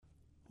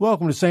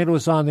Welcome to St.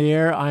 Louis on the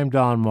Air. I'm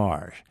Don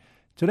Marsh.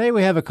 Today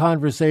we have a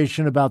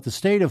conversation about the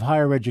state of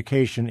higher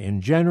education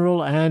in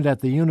general and at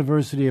the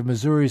University of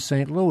Missouri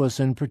St. Louis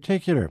in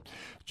particular.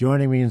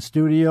 Joining me in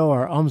studio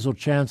are UMSL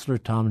Chancellor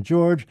Tom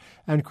George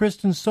and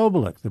Kristen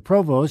Sobolik, the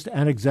Provost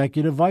and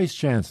Executive Vice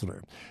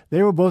Chancellor.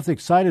 They were both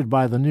excited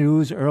by the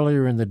news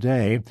earlier in the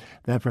day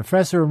that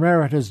Professor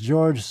Emeritus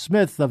George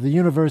Smith of the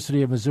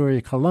University of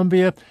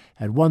Missouri-Columbia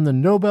had won the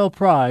Nobel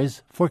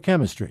Prize for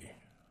Chemistry.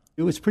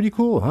 It was pretty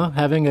cool, huh?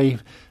 Having a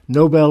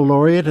Nobel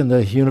laureate in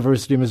the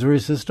University of Missouri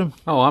system.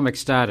 Oh, I'm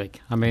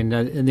ecstatic. I mean,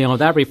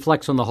 that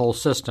reflects on the whole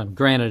system.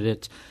 Granted,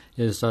 it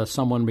is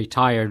someone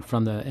retired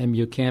from the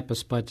MU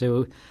campus, but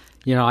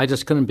I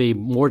just couldn't be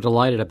more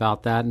delighted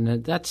about that,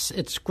 and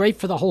it's great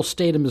for the whole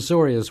state of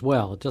Missouri as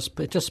well.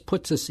 It just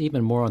puts us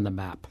even more on the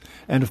map.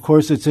 And of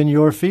course, it's in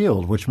your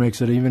field, which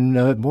makes it even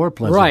more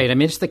pleasant. Right. I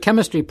mean, it's the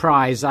chemistry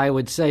prize. I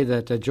would say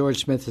that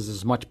George Smith is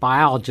as much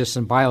biologist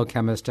and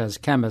biochemist as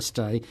chemist.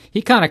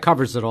 He kind of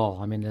covers it all.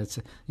 I mean, it's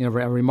a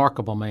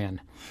remarkable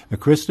man.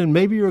 Kristen,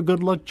 maybe you're a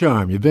good luck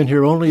charm. You've been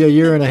here only a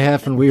year and a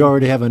half, and we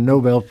already have a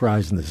Nobel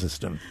Prize in the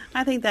system.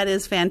 I think that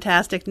is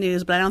fantastic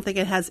news, but I don't think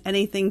it has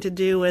anything to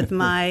do with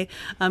my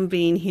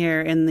being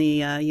here in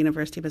the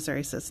University of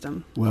Missouri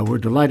system. Well, we're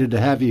delighted to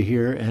have you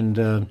here,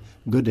 and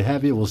good to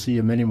have you. We'll see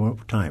you many more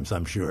times,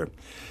 I'm sure.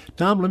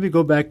 Tom, let me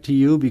go back to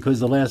you, because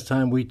the last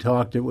time we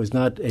talked, it was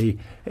not a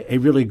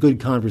really good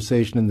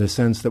conversation in the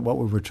sense that what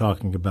we were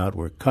talking about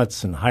were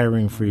cuts and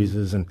hiring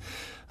freezes and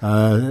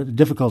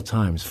difficult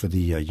times for the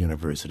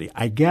university.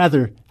 I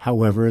gather,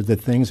 however, that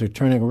things are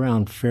turning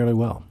around fairly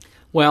well.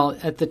 Well,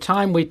 at the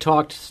time we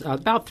talked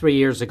about 3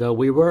 years ago,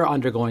 we were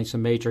undergoing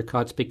some major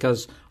cuts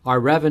because our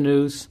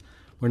revenues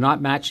were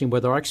not matching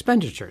with our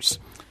expenditures.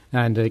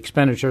 And the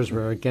expenditures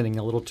were getting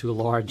a little too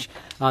large.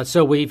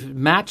 So we've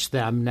matched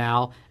them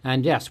now.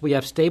 And, yes, we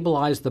have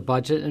stabilized the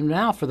budget. And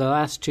now for the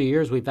last 2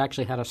 years, we've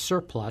actually had a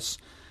surplus,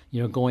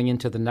 going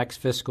into the next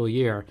fiscal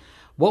year.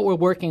 What we're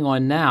working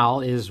on now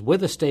is,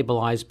 with a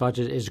stabilized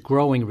budget, is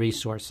growing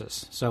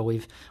resources. So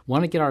we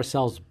want to get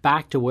ourselves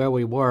back to where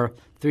we were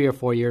 3 or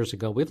 4 years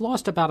ago. We've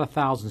lost about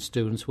 1,000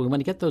 students. We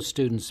want to get those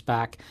students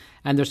back,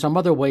 and there's some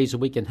other ways that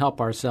we can help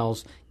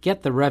ourselves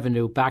get the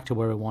revenue back to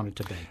where we want it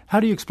to be.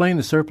 How do you explain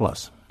the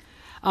surplus?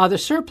 The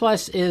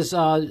surplus is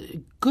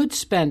good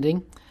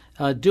spending,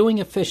 doing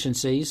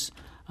efficiencies,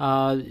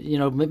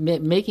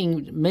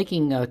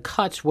 making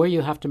cuts where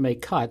you have to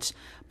make cuts.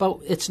 But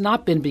it's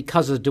not been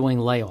because of doing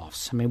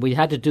layoffs. I mean, we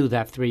had to do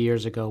that 3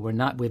 years ago.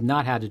 We've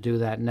not had to do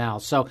that now.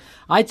 So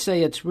I'd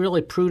say it's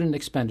really prudent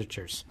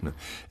expenditures.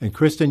 And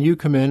Kristen, you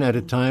come in at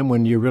a time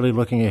when you're really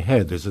looking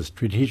ahead. There's a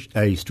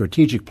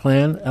strategic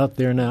plan out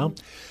there now.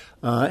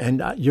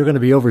 And you're going to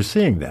be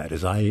overseeing that,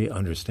 as I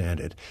understand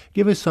it.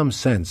 Give us some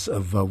sense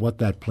of what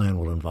that plan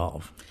will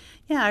involve.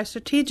 Yeah, our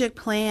strategic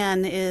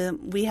plan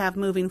we have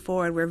moving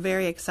forward. We're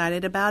very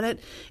excited about it.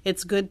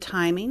 It's good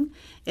timing.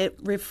 It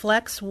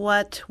reflects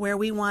where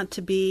we want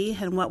to be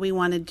and what we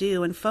want to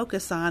do and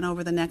focus on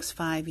over the next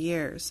 5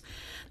 years.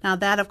 Now,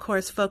 that, of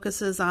course,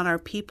 focuses on our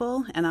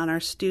people and on our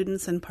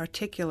students in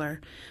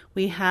particular.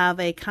 We have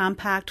a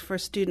compact for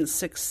student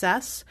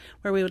success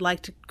where we would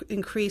like to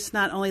increase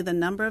not only the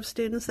number of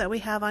students that we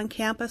have on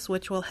campus,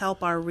 which will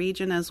help our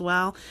region as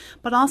well,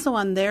 but also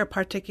on their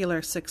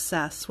particular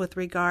success with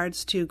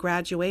regards to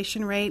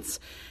graduation rates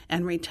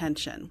and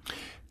retention.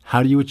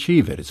 How do you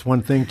achieve it? It's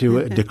one thing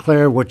to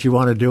declare what you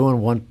want to do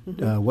and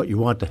what you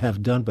want to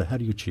have done, but how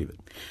do you achieve it?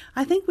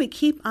 I think we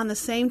keep on the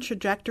same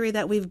trajectory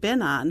that we've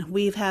been on.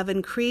 We have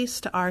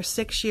increased our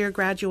 6-year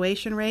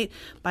graduation rate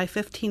by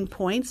 15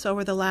 points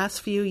over the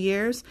last few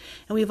years,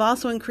 and we've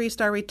also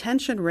increased our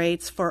retention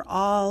rates for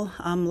all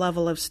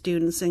level of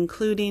students,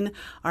 including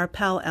our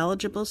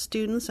Pell-eligible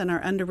students and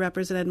our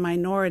underrepresented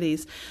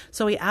minorities.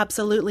 So we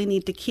absolutely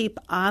need to keep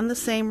on the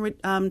same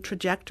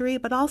trajectory,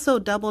 but also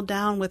double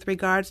down with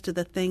regards to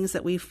the things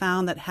that we've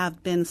found that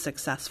have been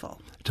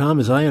successful.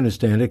 Tom, as I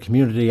understand it,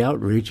 community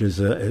outreach is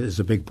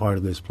a big part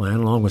of this plan,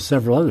 along with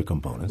several other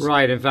components.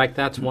 Right. In fact,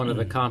 that's one of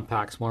the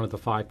compacts, one of the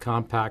 5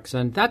 compacts,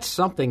 and that's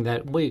something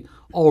that we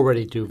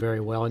already do very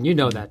well, and you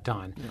know that,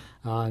 Don.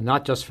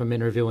 Not just from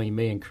interviewing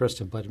me and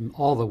Kristen, but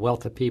all the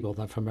wealth of people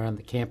that from around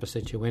the campus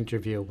that you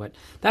interview. But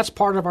that's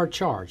part of our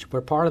charge. We're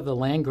part of the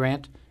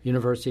land-grant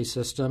university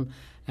system,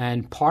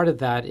 and part of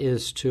that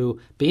is to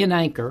be an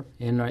anchor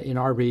in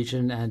our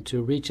region and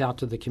to reach out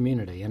to the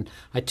community. And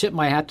I tip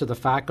my hat to the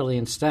faculty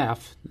and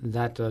staff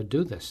that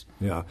do this.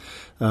 Yeah.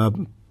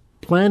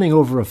 Planning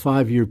over a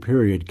 5-year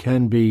period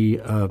can be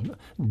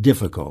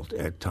difficult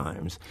at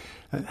times.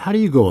 How do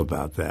you go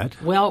about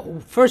that?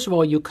 Well, first of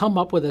all, you come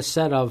up with a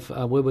set of,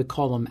 we would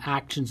call them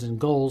actions and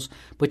goals,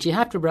 but you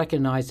have to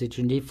recognize that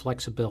you need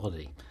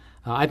flexibility.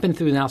 I've been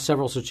through now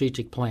several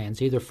strategic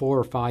plans, either 4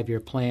 or 5 year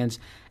plans,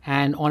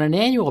 And on an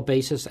annual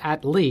basis,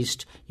 at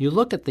least, you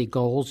look at the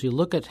goals, you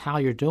look at how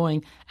you're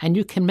doing, and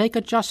you can make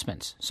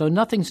adjustments. So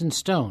nothing's in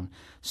stone.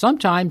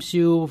 Sometimes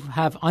you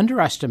have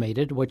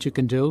underestimated what you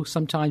can do.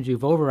 Sometimes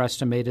you've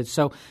overestimated.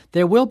 So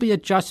there will be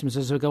adjustments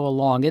as we go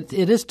along. It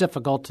is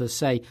difficult to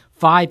say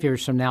 5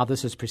 years from now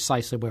this is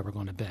precisely where we're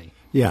going to be.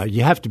 Yeah,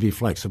 you have to be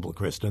flexible,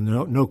 Kristen.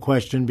 No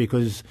question,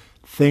 because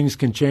things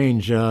can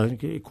change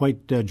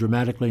quite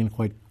dramatically and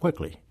quite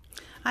quickly.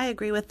 I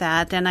agree with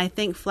that, and I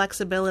think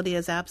flexibility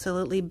is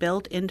absolutely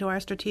built into our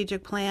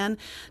strategic plan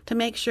to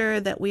make sure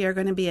that we are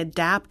going to be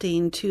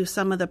adapting to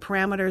some of the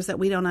parameters that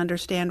we don't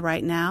understand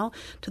right now,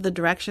 to the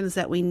directions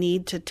that we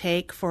need to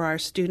take for our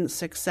student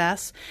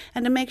success,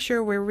 and to make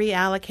sure we're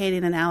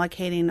reallocating and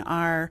allocating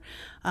our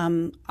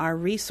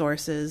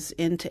resources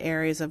into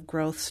areas of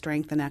growth,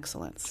 strength, and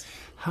excellence.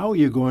 How are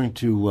you going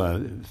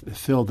to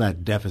fill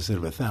that deficit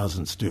of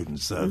 1,000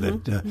 students?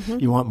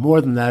 You want more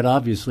than that,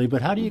 obviously,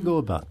 but how do you go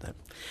about that?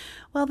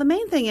 Well, the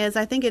main thing is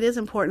I think it is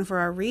important for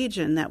our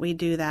region that we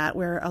do that.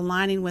 We're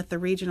aligning with the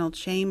regional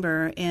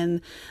chamber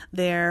in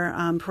their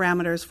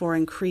parameters for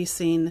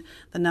increasing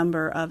the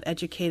number of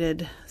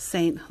educated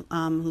St.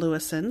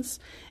 Louisans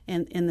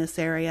in this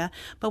area.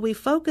 But we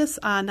focus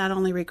on not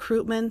only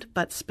recruitment,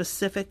 but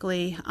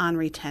specifically on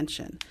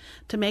retention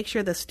to make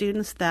sure the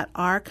students that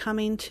are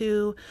coming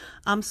to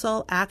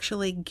UMSL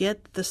actually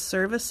get the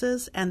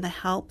services and the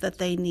help that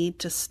they need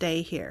to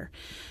stay here.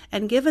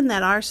 And given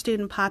that our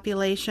student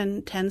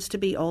population tends to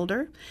be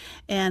older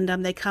and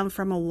they come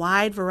from a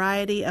wide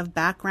variety of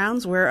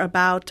backgrounds, we're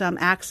about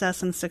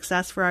access and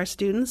success for our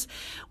students,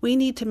 we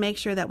need to make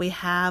sure that we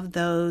have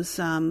those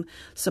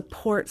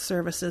support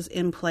services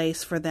in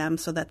place for them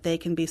so that they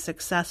can be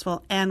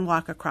successful and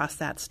walk across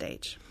that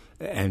stage.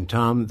 And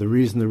Tom, the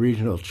reason the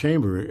regional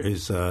chamber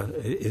is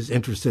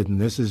interested in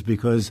this is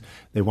because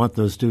they want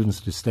those students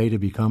to stay to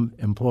become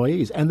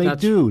employees, and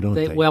don't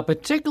they? Well,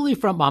 particularly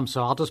from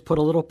UMSL, I'll just put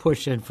a little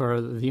push in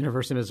for the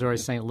University of Missouri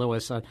St.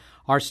 Louis.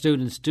 Our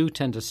students do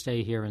tend to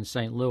stay here in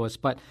St. Louis,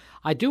 but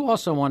I do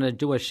also want to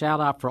do a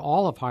shout out for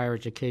all of higher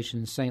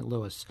education in St.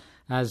 Louis.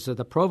 As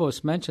the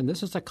provost mentioned,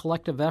 this is a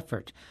collective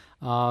effort.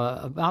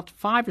 About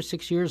 5 or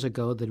 6 years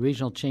ago, the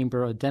regional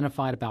chamber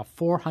identified about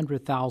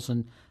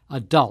 400,000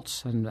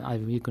 adults, and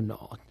you can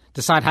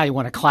decide how you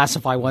want to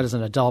classify what is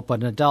an adult, but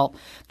an adult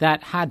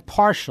that had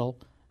partial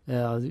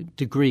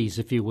degrees,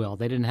 if you will.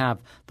 They didn't have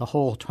the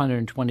whole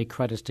 120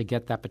 credits to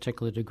get that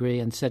particular degree,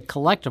 and said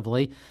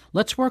collectively,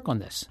 let's work on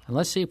this, and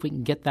let's see if we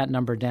can get that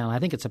number down. I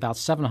think it's about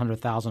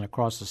 700,000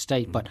 across the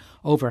state, but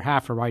over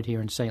half are right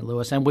here in St.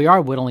 Louis, and we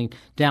are whittling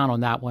down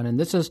on that one. And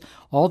this is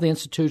all the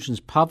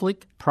institutions,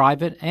 public,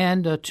 private,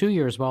 and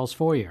 2-year as well as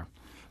 4-year.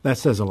 That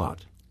says a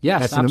lot.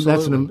 Yes,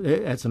 absolutely.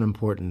 That's an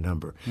important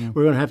number. Yeah.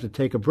 We're going to have to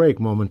take a break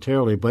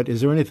momentarily, but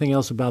is there anything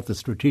else about the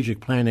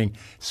strategic planning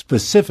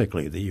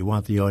specifically that you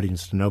want the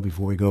audience to know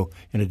before we go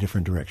in a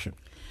different direction?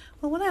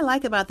 Well, what I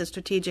like about the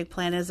strategic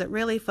plan is it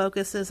really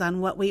focuses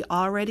on what we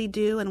already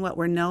do and what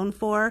we're known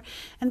for.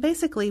 And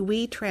basically,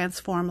 we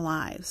transform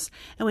lives.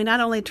 And we not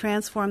only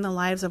transform the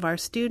lives of our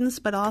students,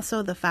 but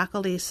also the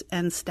faculty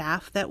and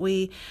staff that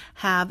we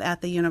have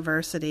at the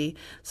university.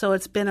 So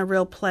it's been a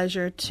real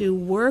pleasure to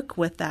work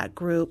with that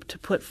group to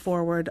put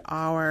forward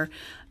our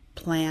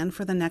plan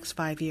for the next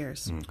 5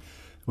 years.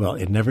 Well,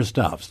 it never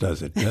stops,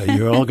 does it?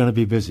 You're all going to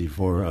be busy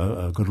for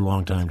a good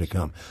long time to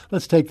come.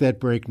 Let's take that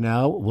break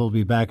now. We'll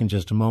be back in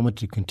just a moment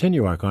to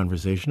continue our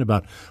conversation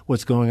about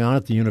what's going on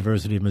at the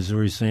University of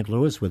Missouri St.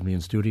 Louis. With me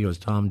in studio is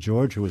Tom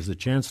George, who is the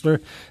Chancellor,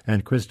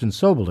 and Kristen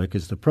Sobolik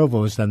is the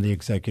Provost and the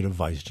Executive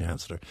Vice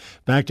Chancellor.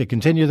 Back to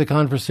continue the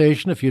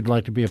conversation. If you'd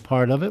like to be a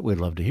part of it, we'd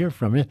love to hear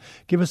from you.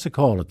 Give us a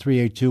call at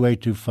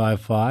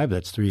 382-8255.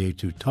 That's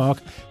 382-TALK.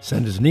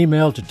 Send us an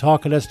email to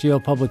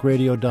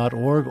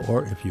talk@stlpublicradio.org,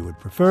 or if you would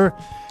prefer,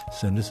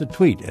 send us a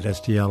tweet at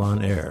STL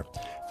On Air.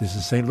 This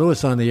is St.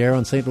 Louis on the Air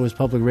on St. Louis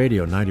Public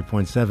Radio,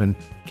 90.7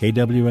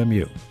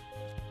 KWMU.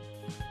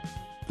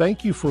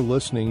 Thank you for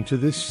listening to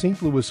this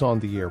St. Louis on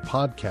the Air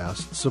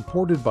podcast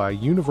supported by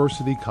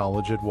University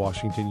College at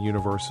Washington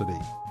University,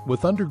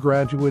 with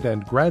undergraduate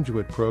and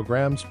graduate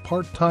programs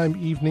part-time,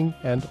 evening,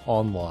 and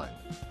online.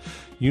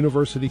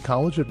 University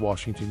College at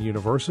Washington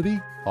University,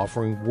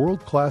 offering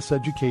world-class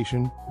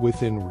education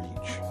within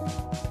reach.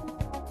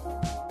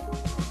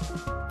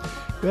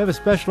 We have a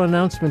special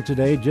announcement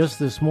today. Just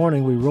this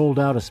morning, we rolled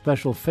out a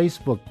special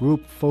Facebook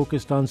group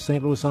focused on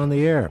St. Louis on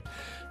the Air.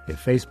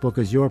 If Facebook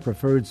is your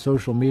preferred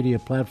social media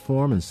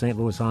platform and St.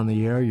 Louis on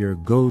the Air your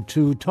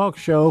go-to talk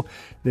show,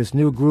 this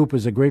new group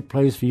is a great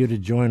place for you to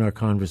join our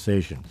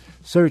conversation.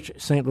 Search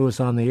St. Louis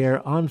on the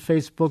Air on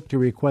Facebook to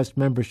request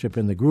membership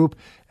in the group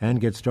and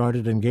get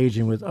started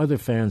engaging with other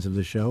fans of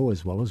the show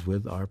as well as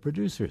with our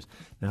producers.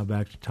 Now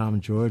back to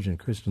Tom George and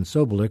Kristen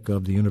Sobolik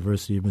of the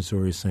University of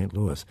Missouri St.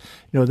 Louis.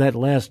 You know, that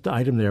last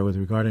item there with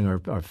regarding our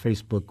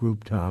Facebook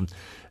group, Tom,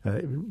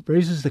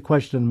 raises the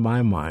question in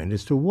my mind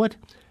as to what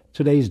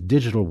today's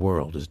digital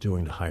world is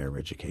doing to higher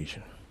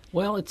education.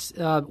 Well, it's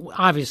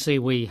obviously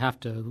we have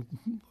to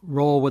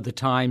roll with the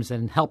times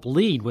and help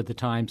lead with the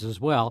times as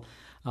well.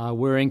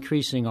 We're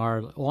increasing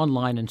our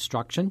online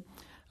instruction,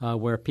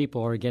 where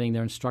people are getting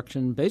their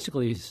instruction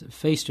basically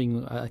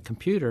facing a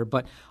computer.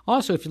 But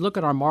also, if you look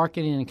at our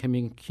marketing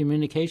and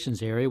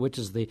communications area, which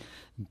is the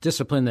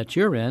discipline that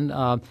you're in,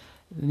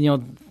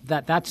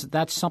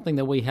 that's something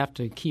that we have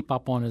to keep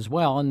up on as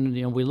well.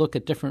 And we look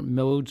at different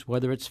modes,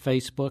 whether it's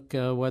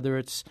Facebook, whether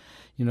it's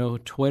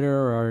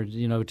Twitter, or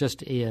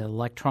just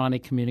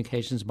electronic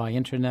communications by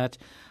internet.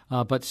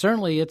 But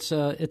certainly, it's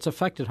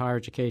affected higher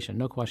education.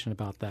 No question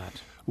about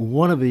that.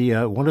 One of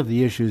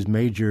the issues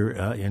major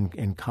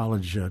in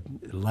college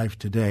life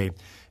today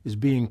is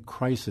being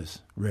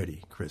crisis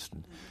ready,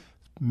 Kristen.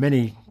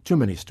 Too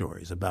many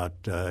stories about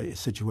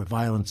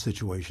violent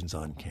situations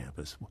on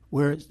campus.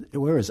 Where is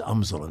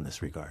UMSL in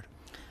this regard?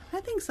 I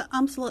think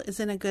UMSL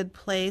is in a good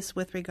place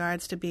with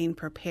regards to being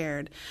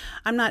prepared.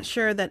 I'm not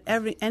sure that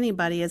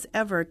anybody is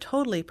ever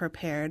totally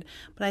prepared,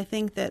 but I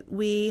think that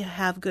we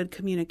have good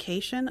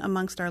communication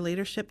amongst our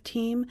leadership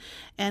team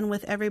and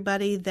with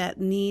everybody that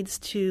needs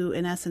to,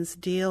 in essence,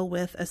 deal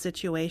with a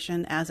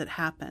situation as it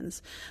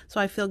happens. So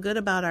I feel good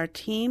about our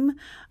team.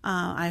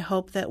 I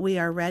hope that we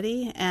are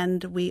ready,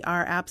 and we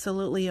are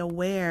absolutely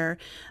aware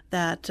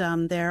that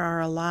there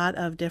are a lot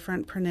of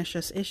different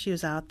pernicious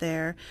issues out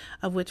there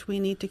of which we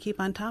need to keep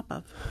on top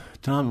of.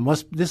 Tom,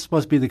 this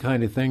must be the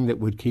kind of thing that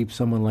would keep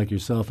someone like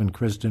yourself and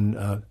Kristen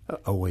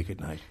awake at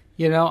night.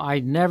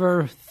 I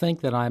never think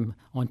that I'm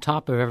on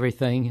top of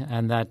everything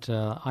and that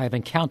I have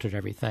encountered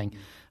everything.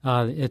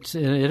 It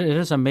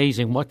is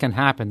amazing what can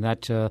happen,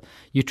 that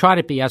you try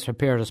to be as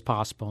prepared as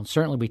possible. And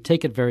certainly we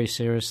take it very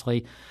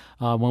seriously.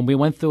 When we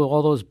went through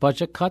all those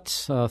budget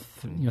cuts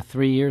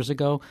 3 years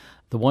ago,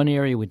 the one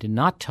area we did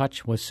not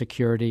touch was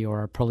security or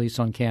our police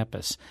on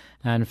campus.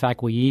 And in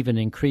fact, we even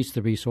increased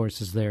the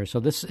resources there. So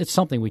it's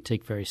something we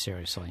take very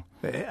seriously.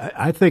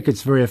 I think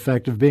it's very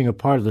effective being a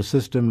part of the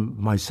system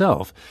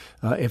myself.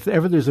 If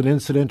ever there's an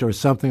incident or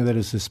something that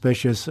is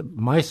suspicious,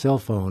 my cell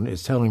phone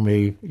is telling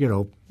me,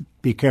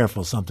 be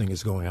careful, something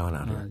is going on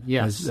out here.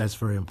 Yes. That's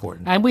very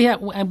important. And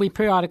we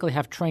periodically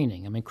have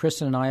training. I mean,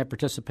 Kristen and I have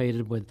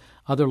participated with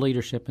other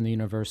leadership in the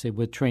university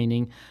with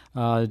training,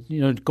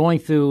 going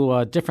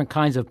through different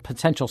kinds of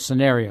potential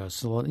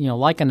scenarios,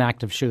 like an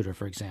active shooter,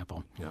 for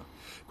example. Yeah.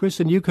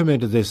 Kristen, you come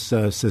into this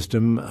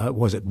system,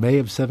 was it May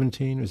of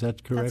 17? Is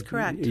that correct? That's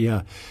correct.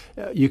 Yeah.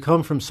 You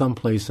come from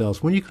someplace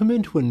else. When you come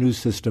into a new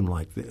system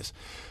like this,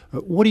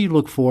 what do you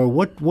look for?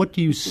 What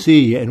do you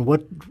see, and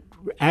what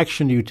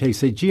action do you take?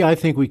 Say, gee, I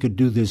think we could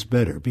do this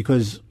better,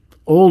 because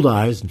old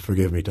eyes, and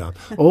forgive me, Tom,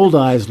 old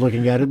eyes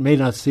looking at it may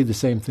not see the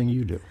same thing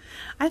you do.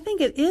 I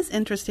think it is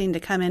interesting to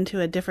come into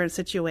a different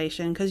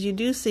situation because you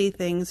do see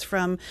things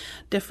from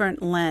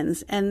different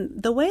lens. And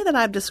the way that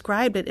I've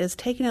described it is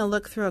taking a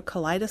look through a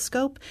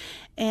kaleidoscope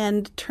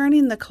and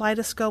turning the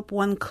kaleidoscope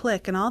one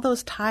click, and all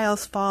those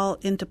tiles fall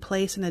into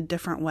place in a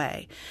different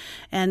way.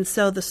 And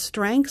so the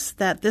strengths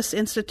that this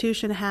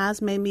institution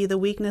has may be the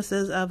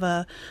weaknesses of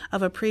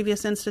a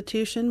previous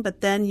institution,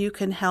 but then you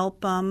can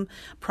help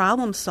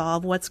problem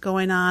solve what's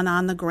going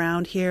on the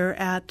ground here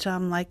at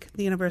like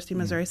the University of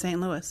Missouri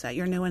St. Louis, at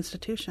your new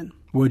institution.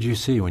 What did you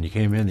see when you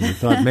came in and you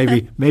thought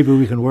maybe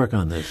we can work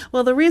on this?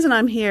 Well, the reason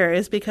I'm here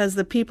is because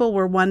the people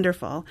were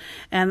wonderful,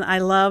 and I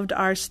loved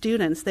our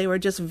students. They were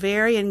just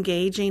very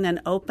engaging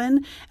and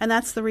open, and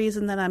that's the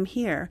reason that I'm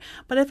here.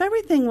 But if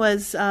everything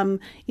was,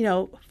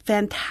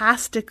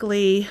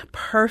 fantastically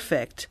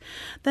perfect,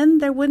 then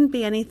there wouldn't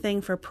be anything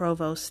for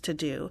provosts to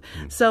do.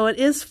 So it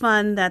is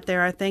fun that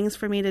there are things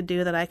for me to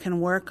do that I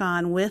can work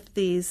on with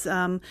these,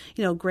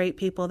 great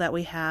people that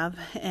we have,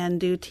 and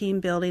do team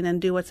building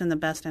and do what's in the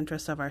best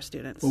interest of our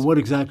students. Well, what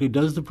exactly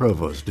does the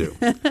provost do?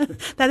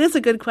 That is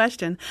a good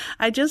question.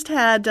 I just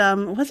had,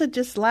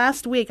 just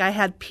last week, I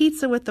had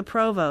pizza with the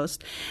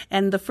provost,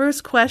 and the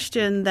first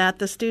question that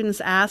the students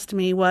asked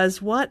me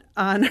was, what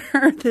on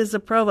earth is a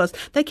provost?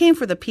 They came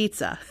for the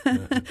pizza.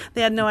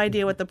 They had no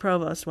idea what the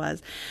provost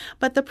was.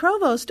 But the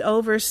provost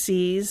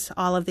oversees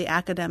all of the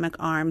academic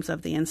arms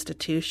of the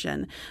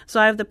institution. So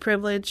I have the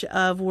privilege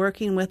of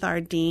working with our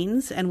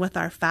deans and with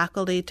our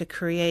faculty to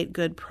create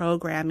good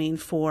programming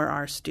for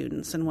our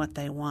students and what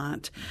they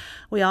want.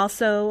 We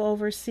also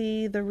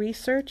oversee the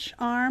research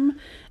arm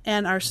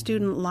and our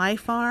student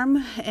life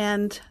arm,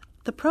 and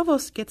the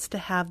provost gets to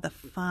have the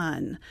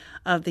fun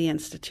of the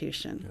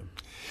institution. Yeah.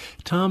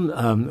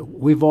 Tom,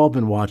 we've all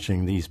been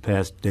watching these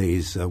past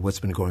days what's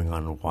been going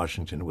on in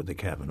Washington with the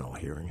Kavanaugh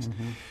hearings.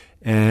 Mm-hmm.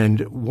 And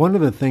one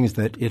of the things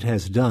that it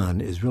has done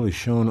is really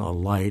shone a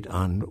light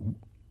on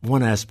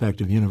one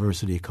aspect of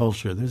university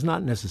culture that's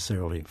not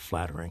necessarily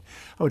flattering.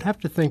 I would have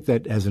to think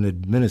that as an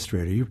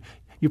administrator,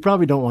 you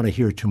probably don't want to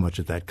hear too much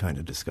of that kind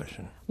of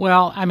discussion.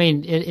 Well, I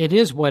mean, it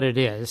is what it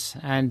is.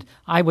 And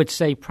I would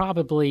say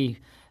probably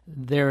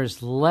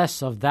there's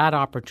less of that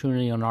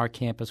opportunity on our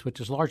campus,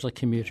 which is largely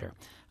commuter.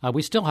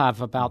 We still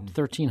have about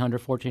 1,300,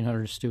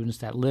 1,400 students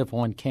that live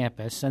on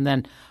campus, and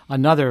then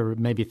another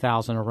maybe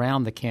 1,000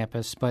 around the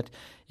campus. But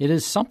it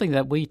is something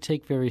that we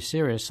take very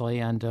seriously,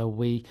 and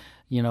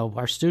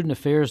our student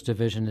affairs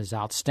division is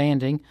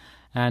outstanding.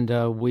 And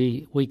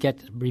we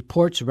get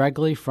reports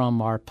regularly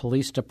from our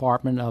police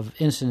department of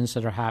incidents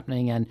that are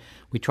happening, and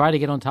we try to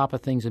get on top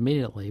of things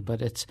immediately.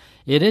 But it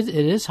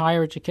is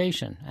higher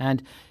education.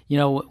 And,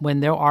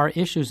 when there are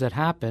issues that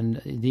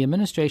happen, the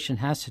administration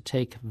has to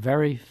take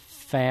very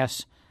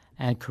fast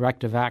and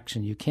corrective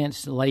action. You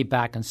can't lay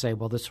back and say,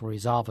 well, this will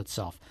resolve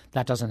itself.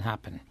 That doesn't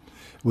happen.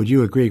 Would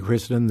you agree,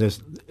 Kristen,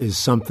 this is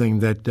something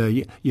that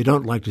you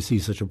don't like to see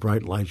such a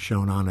bright light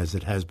shown on as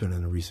it has been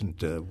in the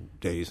recent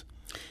days?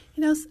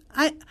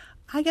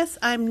 I guess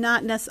I'm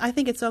not I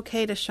think it's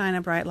okay to shine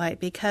a bright light,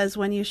 because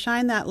when you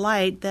shine that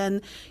light,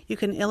 then you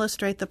can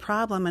illustrate the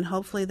problem and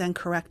hopefully then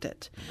correct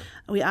it.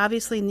 We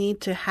obviously need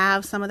to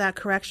have some of that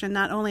correction,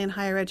 not only in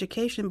higher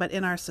education, but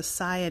in our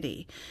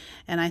society.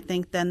 And I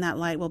think then that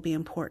light will be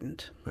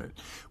important. Right.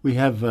 We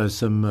have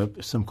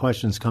some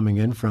questions coming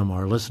in from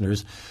our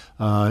listeners.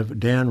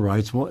 Dan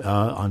writes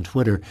on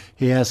Twitter,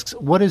 he asks,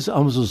 what is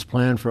UMSL's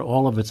plan for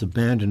all of its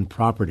abandoned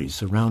properties?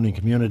 Surrounding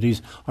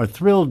communities are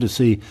thrilled to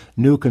see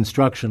new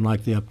construction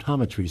like the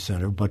Optometry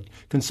Center, but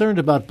concerned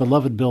about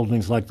beloved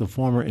buildings like the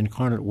former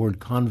Incarnate Word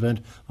Convent,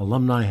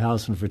 Alumni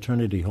House, and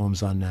fraternity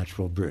homes on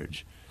Natural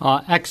Bridge.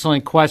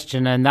 Excellent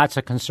question, and that's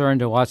a concern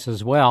to us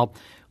as well.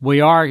 We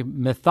are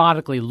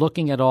methodically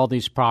looking at all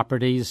these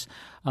properties.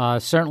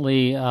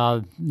 Certainly,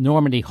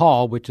 Normandy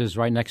Hall, which is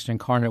right next to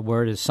Incarnate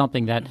Word, is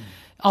something that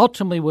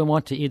ultimately we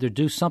want to either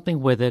do something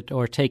with it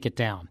or take it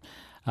down.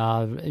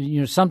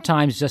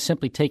 Sometimes just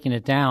simply taking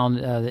it down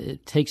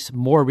it takes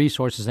more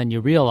resources than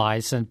you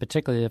realize, and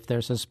particularly if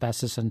there's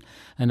asbestos and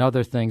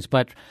other things.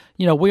 But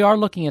we are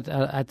looking at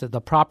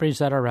the properties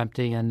that are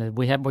empty, and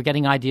we're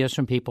getting ideas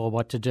from people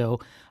what to do.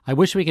 I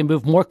wish we could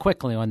move more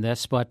quickly on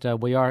this, but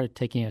we are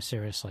taking it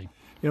seriously.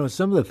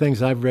 Some of the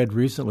things I've read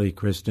recently,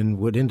 Kristen,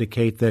 would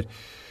indicate that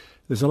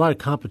there's a lot of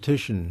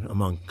competition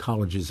among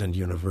colleges and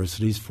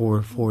universities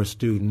for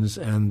students,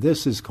 and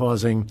this is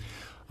causing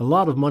a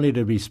lot of money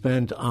to be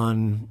spent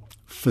on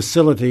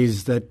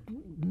facilities that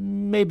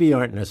maybe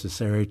aren't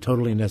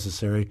totally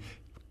necessary,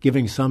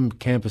 giving some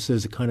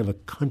campuses a kind of a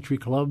country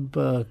club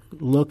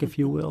look, if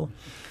you will.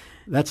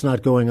 That's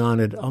not going on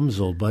at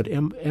UMSL, but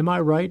am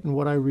I right in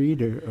what I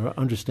read or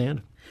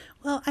understand?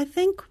 Well, I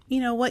think,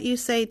 what you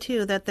say,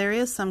 too, that there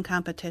is some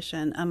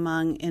competition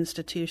among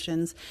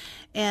institutions,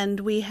 and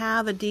we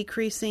have a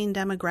decreasing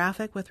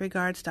demographic with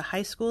regards to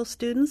high school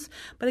students.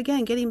 But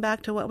again, getting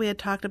back to what we had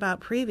talked about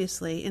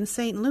previously, in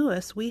St.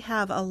 Louis, we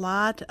have a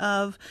lot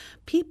of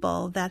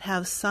people that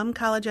have some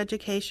college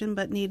education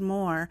but need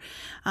more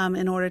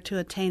in order to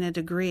attain a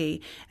degree.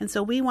 And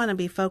so we want to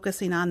be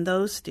focusing on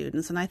those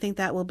students, and I think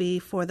that will be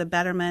for the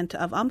betterment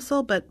of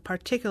UMSL, but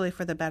particularly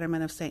for the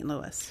betterment of St.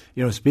 Louis.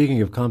 Speaking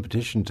of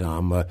competition, Tom,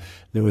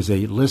 there was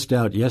a list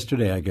out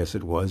yesterday, I guess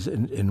it was,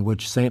 in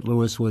which St.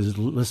 Louis was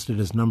listed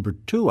as number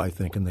 2, I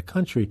think, in the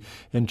country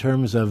in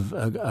terms of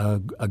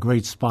a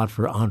great spot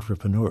for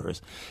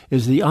entrepreneurs.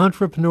 Is the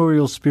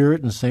entrepreneurial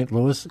spirit in St.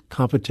 Louis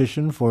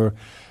competition for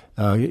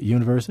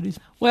universities?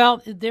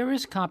 Well, there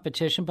is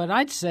competition, but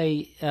I'd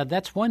say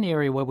that's one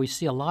area where we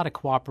see a lot of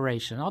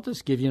cooperation. I'll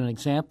just give you an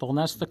example, and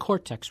that's the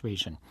Cortex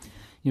region.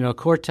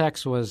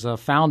 Cortex was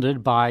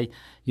founded by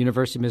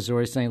University of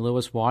Missouri St.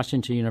 Louis,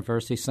 Washington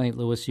University, St.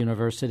 Louis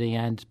University,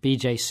 and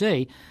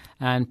BJC,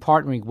 and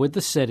partnering with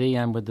the city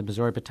and with the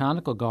Missouri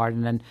Botanical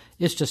Garden, and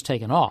it's just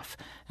taken off.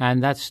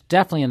 And that's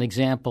definitely an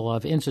example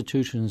of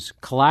institutions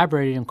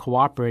collaborating and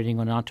cooperating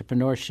on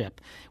entrepreneurship.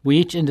 We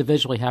each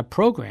individually have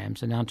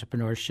programs in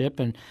entrepreneurship,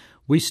 and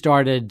we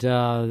started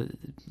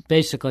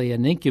basically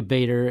an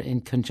incubator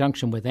in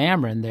conjunction with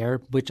Ameren there,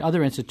 which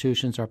other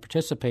institutions are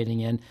participating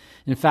in.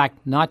 In fact,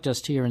 not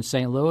just here in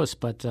St. Louis,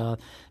 but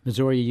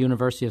Missouri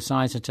University of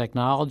Science and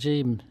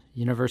Technology,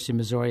 University of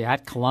Missouri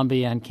at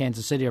Columbia, and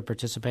Kansas City are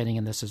participating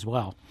in this as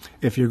well.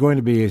 If you're going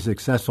to be a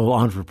successful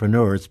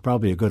entrepreneur, it's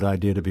probably a good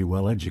idea to be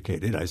well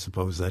educated. I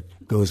suppose that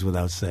goes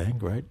without saying,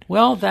 right?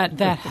 Well, that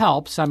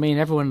helps. I mean,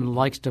 everyone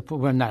likes to,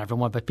 well, not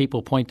everyone, but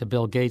people point to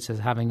Bill Gates as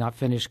having not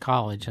finished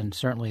college and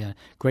certainly a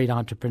great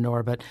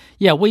entrepreneur. But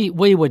yeah, we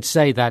would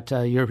say that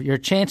your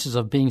chances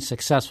of being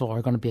successful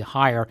are going to be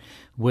higher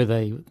with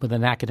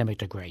an academic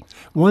degree.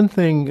 One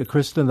thing,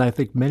 Kristen, I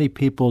think many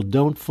people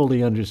don't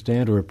fully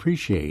understand or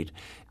appreciate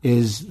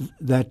is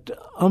that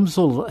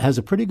UMSL has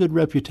a pretty good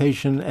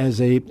reputation as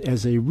a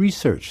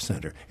research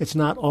center. It's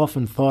not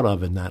often thought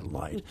of in that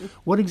light.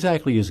 What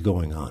exactly is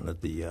going on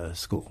at the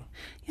school?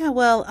 Yeah,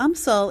 well,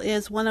 UMSL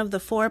is one of the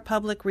 4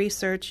 public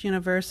research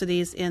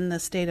universities in the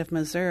state of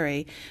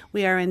Missouri.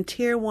 We are in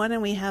Tier 1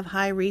 and we have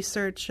high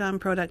research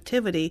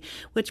productivity,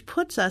 which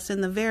puts us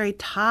in the very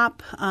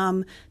top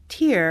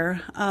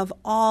tier of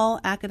all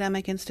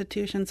academic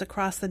institutions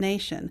across the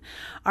nation.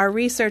 Our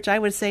research, I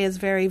would say, is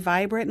very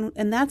vibrant,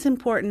 and that's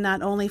important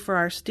not only for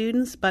our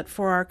students, but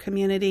for our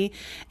community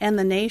and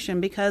the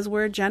nation, because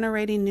we're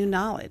generating new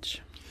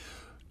knowledge.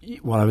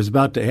 Well, I was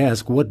about to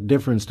ask, what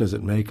difference does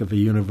it make if a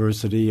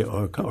university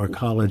or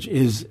college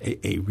is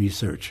a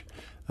research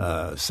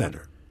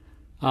center?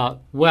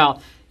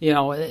 Well,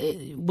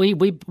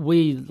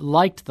 we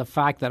liked the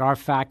fact that our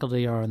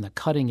faculty are on the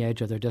cutting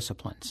edge of their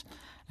disciplines.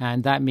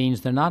 And that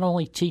means they're not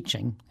only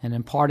teaching and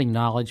imparting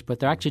knowledge, but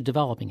they're actually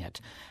developing it.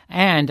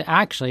 And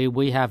actually,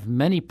 we have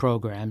many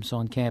programs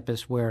on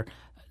campus where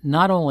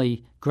not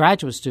only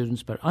graduate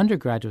students but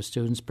undergraduate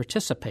students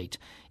participate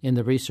in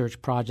the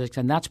research projects,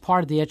 and that's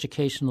part of the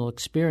educational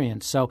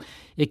experience. So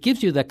it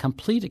gives you the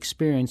complete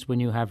experience when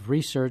you have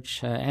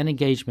research and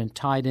engagement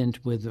tied in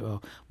with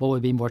what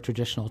would be more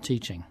traditional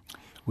teaching.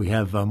 We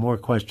have more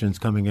questions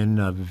coming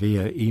in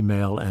via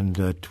email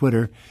and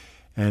Twitter.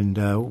 And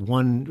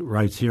one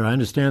writes here, I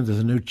understand there's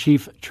a new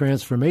Chief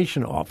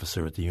Transformation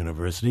Officer at the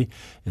university.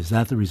 Is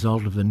that the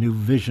result of the new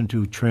vision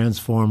to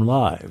transform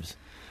lives?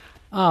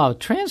 Oh,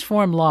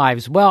 transform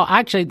lives. Well,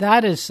 actually,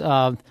 that is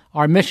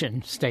our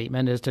mission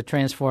statement, is to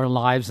transform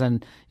lives.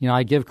 And,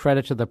 I give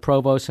credit to the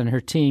provost and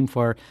her team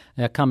for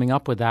coming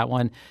up with that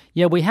one.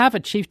 Yeah, we have a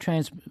Chief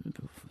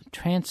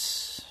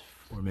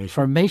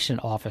Transformation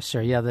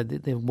Officer. Yeah,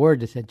 the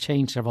word had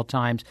changed several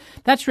times.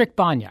 That's Rick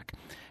Bonyak.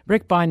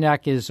 Rick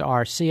Bonyak is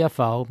our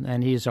CFO,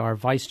 and he's our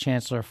Vice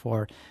Chancellor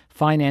for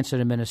Finance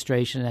and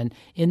Administration. And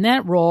in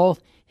that role,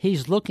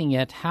 he's looking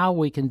at how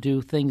we can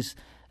do things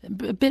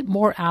a bit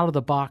more out of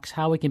the box,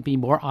 how we can be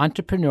more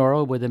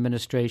entrepreneurial with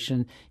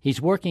administration. He's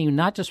working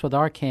not just with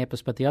our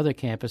campus, but the other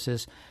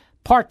campuses,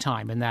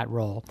 part-time in that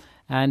role.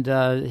 And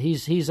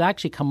he's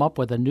actually come up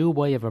with a new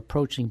way of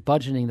approaching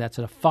budgeting that's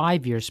at a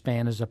 5-year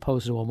span as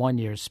opposed to a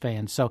 1-year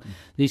span. So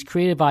these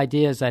creative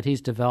ideas that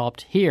he's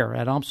developed here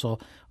at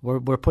UMSL,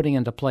 we're putting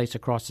into place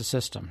across the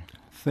system.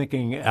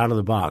 Thinking out of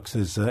the box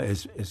is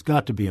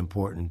got to be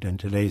important in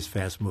today's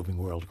fast-moving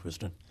world,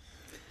 Kristen.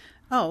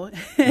 Oh,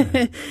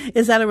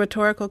 is that a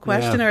rhetorical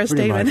question or a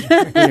statement?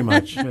 Pretty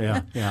much,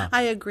 yeah.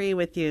 I agree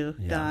with you,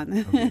 Don.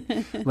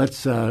 Okay.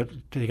 Let's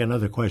take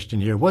another question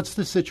here. What's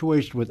the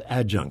situation with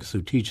adjuncts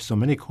who teach so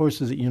many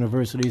courses at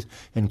universities,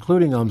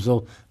 including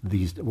UMSL?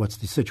 What's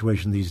the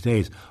situation these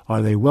days?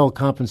 Are they well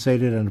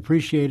compensated and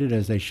appreciated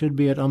as they should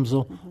be at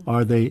UMSL? Mm-hmm.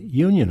 Are they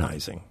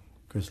unionizing?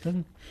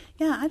 Kristen?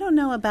 Yeah, I don't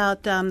know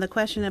about the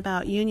question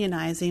about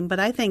unionizing, but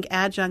I think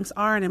adjuncts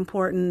are an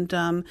important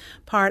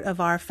part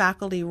of our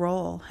faculty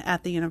role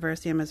at the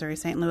University of Missouri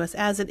St. Louis,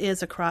 as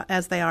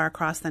they are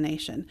across the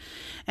nation.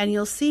 And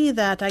you'll see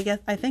that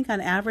I think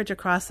on average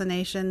across the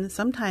nation,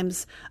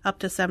 sometimes up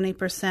to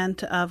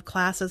 70% of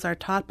classes are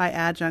taught by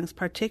adjuncts,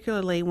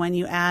 particularly when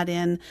you add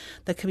in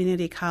the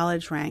community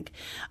college rank.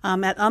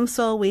 At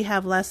UMSL, we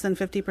have less than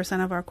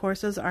 50% of our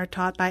courses are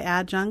taught by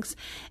adjuncts,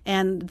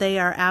 and they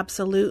are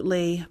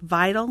absolutely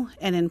vital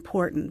and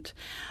important.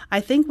 I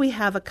think we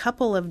have a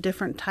couple of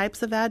different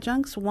types of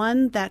adjuncts.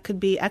 One that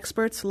could be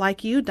experts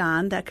like you,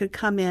 Don, that could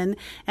come in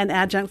and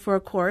adjunct for a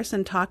course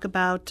and talk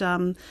about,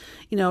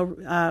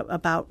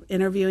 about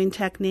interviewing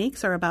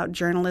techniques or about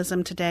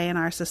journalism today in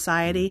our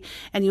society,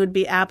 and you would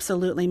be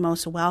absolutely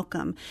most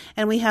welcome.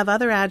 And we have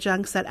other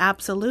adjuncts that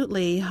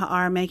absolutely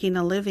are making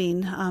a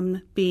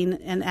living being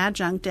an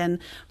adjunct and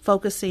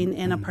focusing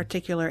in a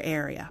particular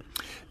area.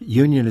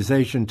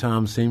 Unionization,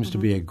 Tom, seems to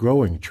be a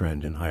growing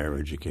trend in higher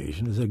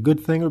education. Is it a good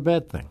thing or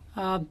bad thing?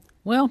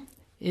 Well,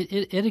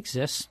 it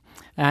exists.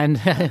 And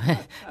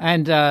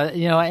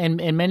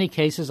in many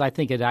cases, I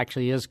think it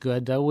actually is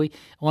good.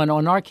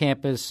 On our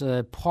campus,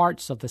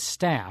 parts of the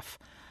staff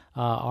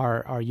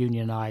are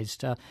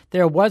unionized.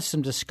 There was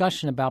some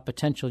discussion about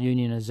potential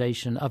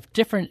unionization of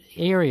different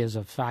areas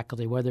of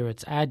faculty, whether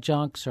it's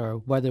adjuncts or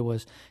whether it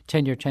was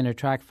tenure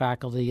track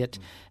faculty.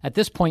 At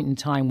this point in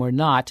time, we're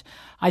not.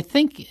 I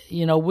think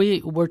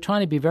we're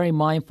trying to be very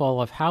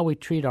mindful of how we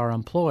treat our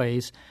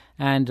employees,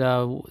 and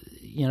how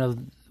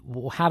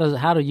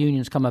do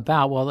unions come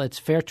about? Well, it's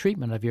fair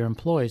treatment of your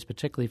employees,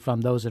 particularly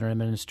from those that are in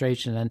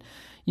administration, and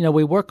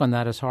we work on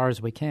that as hard as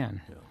we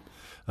can.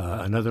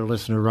 Another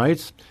listener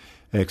writes,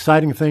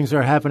 exciting things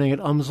are happening at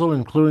UMSL,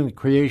 including the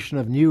creation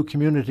of new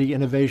Community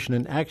Innovation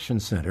and Action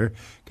Center.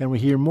 Can we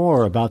hear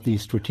more about the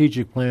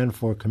strategic plan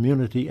for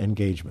community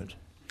engagement?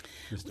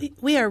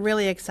 We are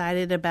really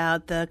excited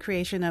about the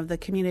creation of the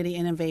Community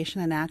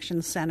Innovation and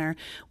Action Center,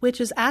 which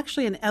is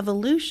actually an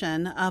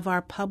evolution of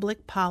our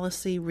Public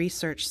Policy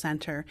Research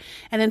Center.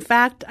 And in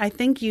fact, I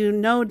think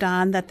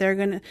Don, that they're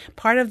going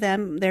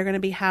to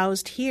be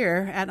housed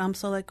here at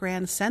UMSL at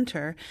Grand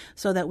Center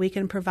so that we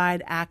can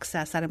provide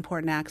that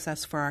important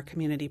access for our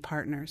community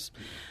partners.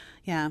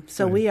 Yeah,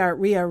 so we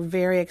are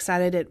very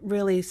excited. It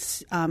really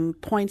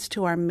points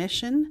to our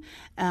mission,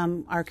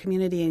 our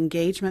community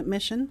engagement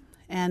mission.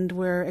 And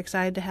we're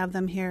excited to have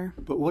them here.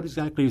 But what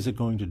exactly is it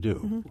going to do?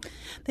 Mm-hmm.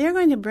 They are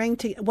going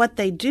to what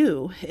they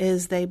do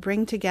is they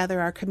bring together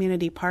our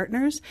community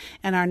partners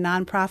and our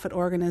nonprofit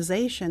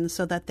organizations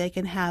so that they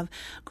can have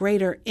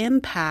greater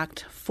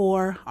impact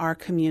for our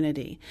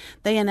community.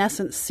 They, in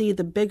essence, see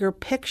the bigger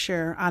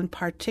picture on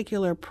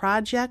particular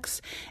projects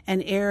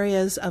and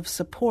areas of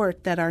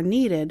support that are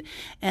needed,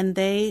 and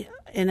they,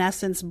 in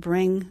essence,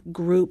 bring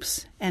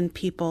groups and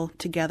people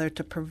together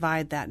to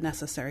provide that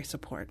necessary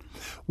support.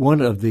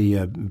 One of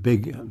the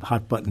big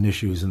hot-button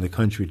issues in the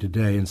country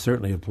today, and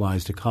certainly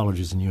applies to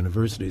colleges and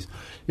universities,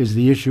 is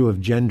the issue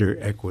of gender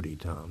equity,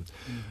 Tom.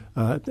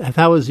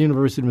 How is the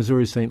University of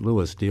Missouri St.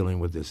 Louis dealing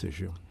with this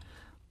issue?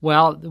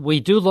 Well,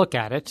 we do look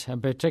at it,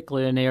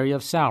 particularly in the area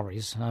of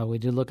salaries. We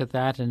do look at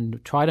that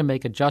and try to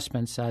make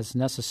adjustments as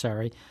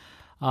necessary.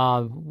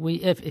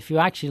 If you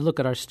actually look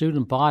at our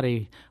student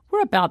body,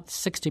 we're about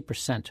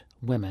 60%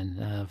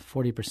 women,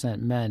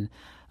 40% men.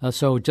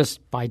 So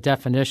just by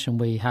definition,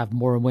 we have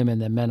more women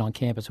than men on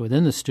campus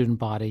within the student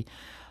body.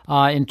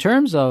 In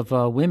terms of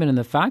women in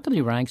the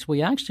faculty ranks,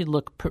 we actually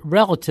look,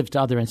 relative to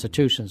other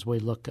institutions, we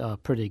look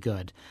pretty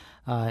good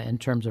in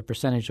terms of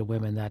percentage of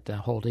women that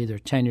hold either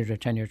tenured or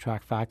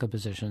tenure-track faculty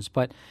positions.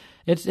 But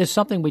it's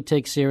something we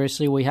take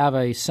seriously. We have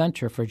a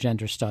Center for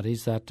Gender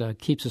Studies that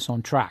keeps us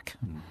on track.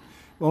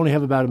 We only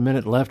have about a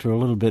minute left or a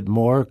little bit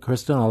more.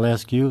 Kristen, I'll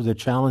ask you the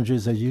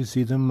challenges as you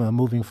see them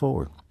moving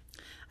forward.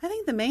 I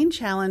think the main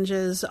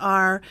challenges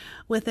are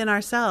within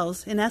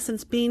ourselves, in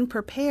essence, being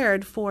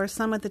prepared for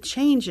some of the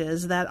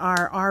changes that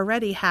are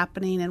already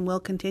happening and will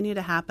continue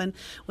to happen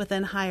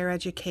within higher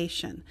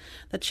education.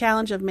 The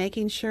challenge of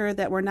making sure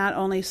that we're not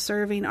only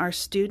serving our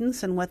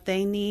students and what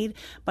they need,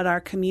 but our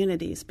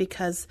communities,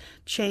 because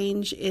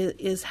change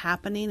is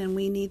happening and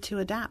we need to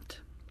adapt.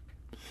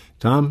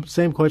 Tom,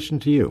 same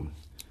question to you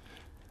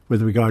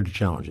with regard to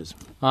challenges.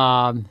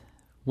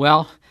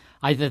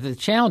 The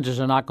challenges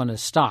are not going to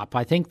stop.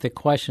 I think the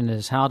question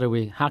is how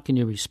can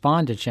you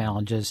respond to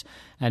challenges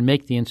and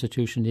make the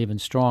institution even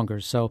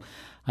stronger? So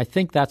I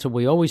think that's what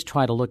we always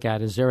try to look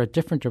at. Is there a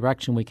different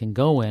direction we can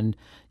go in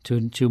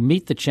to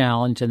meet the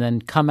challenge and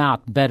then come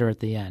out better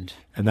at the end?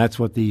 And that's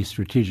what the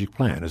strategic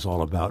plan is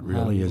all about,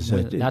 really.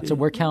 That's what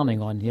we're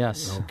counting on,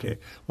 yes. Okay.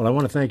 Well, I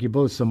want to thank you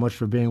both so much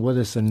for being with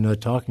us and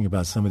talking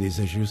about some of these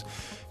issues.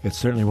 It's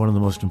certainly one of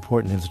the most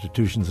important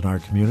institutions in our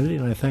community,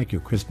 and I thank you,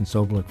 Kristen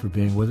Sobolik, for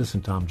being with us,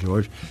 and Tom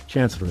George,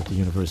 Chancellor at the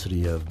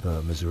University of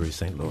Missouri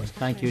St. Louis.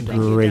 Thank you, Don.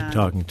 Great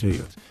talking to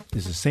you.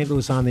 This is St.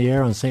 Louis on the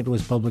Air on St.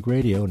 Louis Public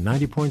Radio,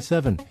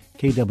 90.7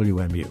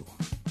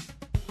 KWMU.